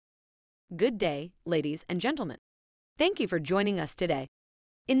Good day, ladies and gentlemen. Thank you for joining us today.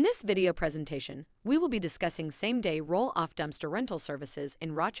 In this video presentation, we will be discussing same-day roll-off dumpster rental services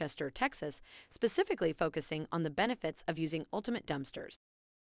in Rochester, Texas, specifically focusing on the benefits of using Ultimate Dumpsters.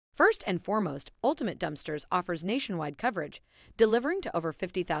 First and foremost, Ultimate Dumpsters offers nationwide coverage, delivering to over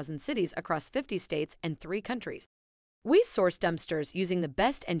 50,000 cities across 50 states and 3 countries. We source dumpsters using the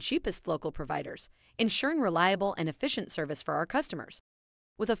best and cheapest local providers, ensuring reliable and efficient service for our customers.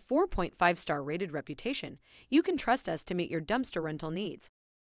 With a 4.5-star rated reputation, you can trust us to meet your dumpster rental needs.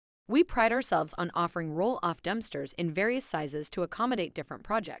 We pride ourselves on offering roll-off dumpsters in various sizes to accommodate different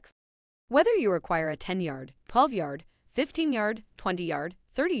projects. Whether you require a 10-yard, 12-yard, 15-yard, 20-yard,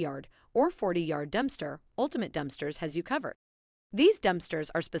 30-yard, or 40-yard dumpster, Ultimate Dumpsters has you covered. These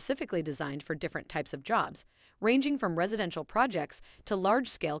dumpsters are specifically designed for different types of jobs, ranging from residential projects to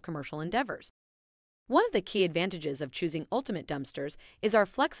large-scale commercial endeavors. One of the key advantages of choosing Ultimate Dumpsters is our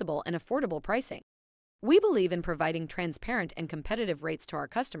flexible and affordable pricing. We believe in providing transparent and competitive rates to our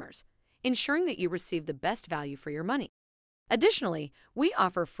customers, ensuring that you receive the best value for your money. Additionally, we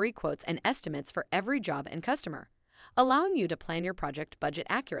offer free quotes and estimates for every job and customer, allowing you to plan your project budget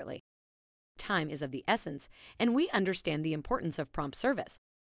accurately. Time is of the essence, and we understand the importance of prompt service.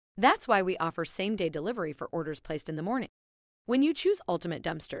 That's why we offer same-day delivery for orders placed in the morning. When you choose Ultimate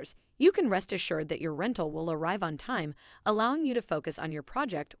Dumpsters, you can rest assured that your rental will arrive on time, allowing you to focus on your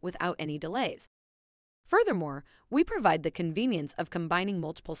project without any delays. Furthermore, we provide the convenience of combining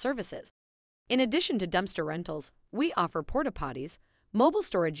multiple services. In addition to dumpster rentals, we offer porta potties, mobile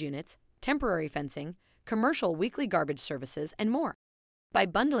storage units, temporary fencing, commercial weekly garbage services, and more. By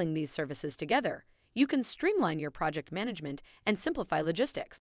bundling these services together, you can streamline your project management and simplify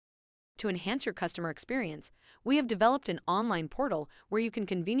logistics. To enhance your customer experience, we have developed an online portal where you can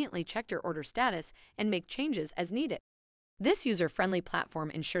conveniently check your order status and make changes as needed. This user-friendly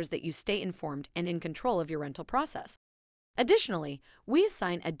platform ensures that you stay informed and in control of your rental process. Additionally, we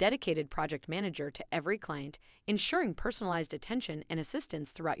assign a dedicated project manager to every client, ensuring personalized attention and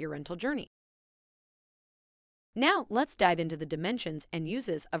assistance throughout your rental journey. Now, let's dive into the dimensions and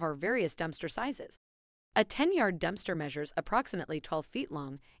uses of our various dumpster sizes. A 10-yard dumpster measures approximately 12 feet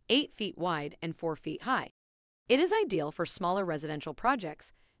long, 8 feet wide, and 4 feet high. It is ideal for smaller residential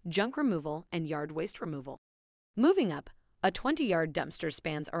projects, junk removal, and yard waste removal. Moving up, a 20-yard dumpster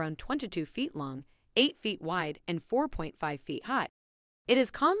spans around 22 feet long, 8 feet wide, and 4.5 feet high. It is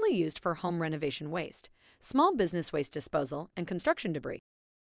commonly used for home renovation waste, small business waste disposal, and construction debris.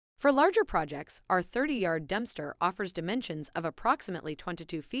 For larger projects, our 30-yard dumpster offers dimensions of approximately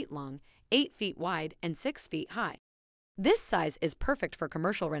 22 feet long, 8 feet wide, and 6 feet high. This size is perfect for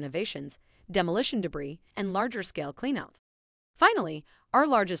commercial renovations, demolition debris, and larger-scale cleanouts. Finally, our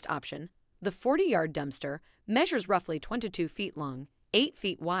largest option, the 40-yard dumpster, measures roughly 22 feet long, 8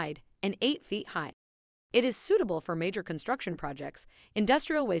 feet wide, and 8 feet high. It is suitable for major construction projects,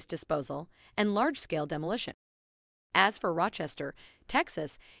 industrial waste disposal, and large-scale demolition. As for Rochester,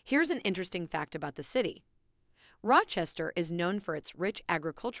 Texas, here's an interesting fact about the city. Rochester is known for its rich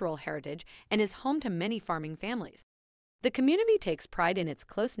agricultural heritage and is home to many farming families. The community takes pride in its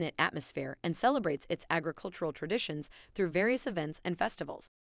close-knit atmosphere and celebrates its agricultural traditions through various events and festivals.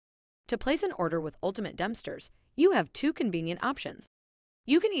 To place an order with Ultimate Dumpsters, you have 2 convenient options.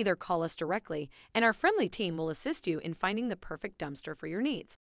 You can either call us directly, and our friendly team will assist you in finding the perfect dumpster for your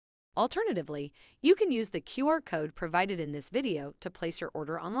needs. Alternatively, you can use the QR code provided in this video to place your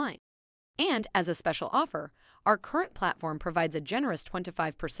order online. And as a special offer, our current platform provides a generous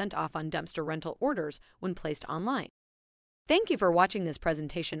 25% off on dumpster rental orders when placed online. Thank you for watching this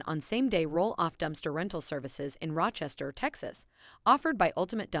presentation on same-day roll-off dumpster rental services in Rochester, Texas, offered by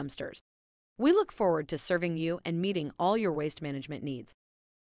Ultimate Dumpsters. We look forward to serving you and meeting all your waste management needs.